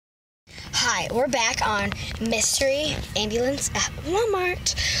Hi, we're back on Mystery Ambulance at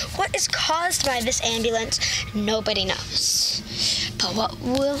Walmart. What is caused by this ambulance? Nobody knows. But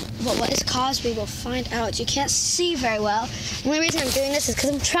what is caused, we will find out. You can't see very well. The only reason I'm doing this is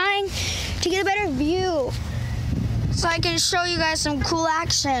because I'm trying to get a better view so I can show you guys some cool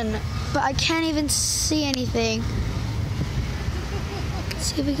action. But I can't even see anything. Let's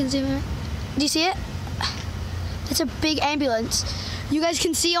see if we can zoom in. Do you see it? It's a big ambulance. You guys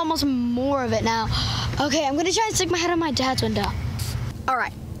can see almost more of it now. Okay, I'm gonna try and stick my head on my dad's window. All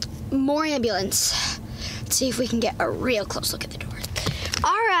right, more ambulance. Let's see if we can get a real close look at the doors.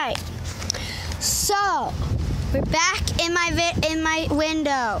 All right, so we're back in my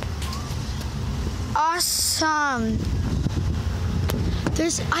window. Awesome.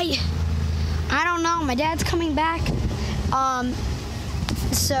 I don't know. My dad's coming back.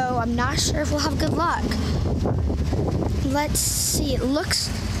 So I'm not sure if we'll have good luck. Let's see. It looks,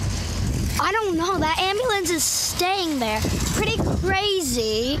 I don't know. That ambulance is staying there. Pretty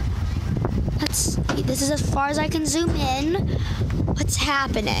crazy. Let's see. This is as far as I can zoom in. What's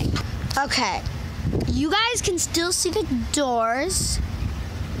happening? Okay. You guys can still see the doors,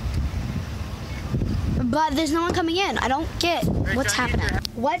 but there's no one coming in. I don't get what's happening.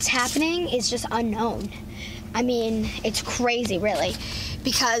 What's happening is just unknown. I mean, it's crazy, really,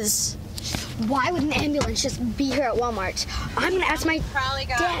 because why would an ambulance just be here at Walmart? I'm gonna ask my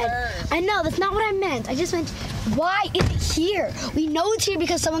dad. I know, that's not what I meant. I just meant, why is it here? We know it's here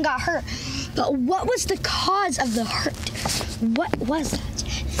because someone got hurt, but what was the cause of the hurt? What was that?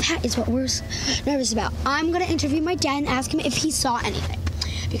 That is what we're nervous about. I'm gonna interview my dad and ask him if he saw anything,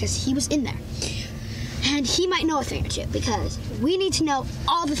 because he was in there. And he might know a thing or two, because we need to know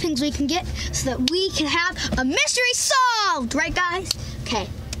all the things we can get so that we can have a mystery solved, right guys? Okay,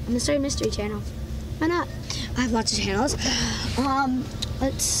 I'm gonna start a mystery channel. Why not? I have lots of channels.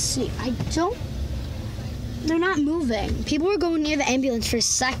 Let's see, they're not moving. People were going near the ambulance for a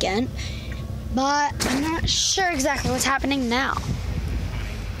second, but I'm not sure exactly what's happening now.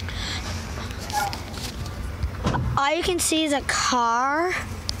 All you can see is a car.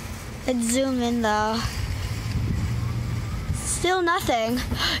 Let's zoom in though. Still nothing.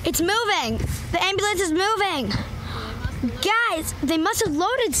 It's moving. The ambulance is moving. Guys, they must have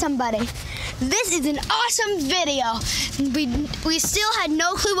loaded somebody. This is an awesome video. We still had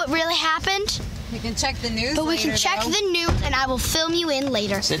no clue what really happened. We can check the news But we later, can check though. the news and I will film you in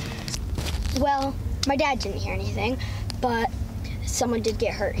later. Sit. Well, my dad didn't hear anything, but someone did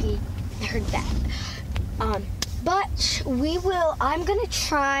get hurt. He heard that. But I'm gonna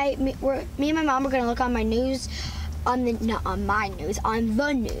try, me and my mom are gonna look on my news, on the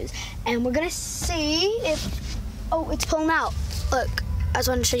news, and we're gonna see if, oh, it's pulling out. Look, I just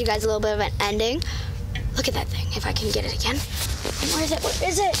wanted to show you guys a little bit of an ending. Look at that thing, if I can get it again. Where is it, where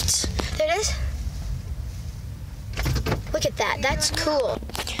is it? There it is. Look at that, that's cool.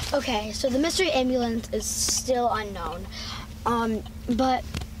 Okay, so the mystery ambulance is still unknown, but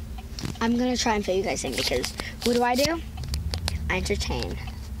I'm gonna try and fill you guys in, because what do? I entertain.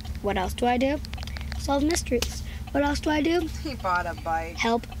 What else do I do? Solve mysteries. What else do I do? He bought a bike.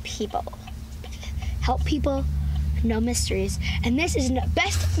 Help people. Help people know mysteries. And this is the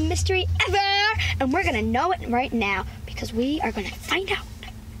best mystery ever! And we're gonna know it right now, because we are gonna find out.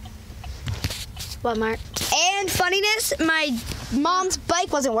 What, Mark? And funniness, my mom's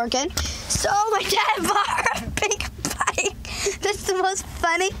bike wasn't working, so my dad bought her a big bike. That's the most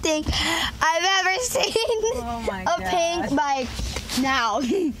funny thing I've ever seen. Oh my A pink bike. Now,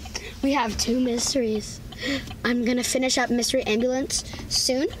 we have two mysteries. I'm gonna finish up Mystery Ambulance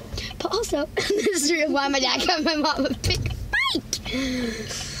soon, but also mystery of why my dad got my mom a big bike.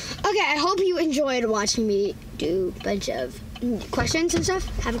 Okay, I hope you enjoyed watching me do a bunch of questions and stuff.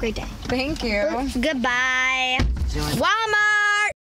 Have a great day. Thank you. Goodbye. Join. Wow.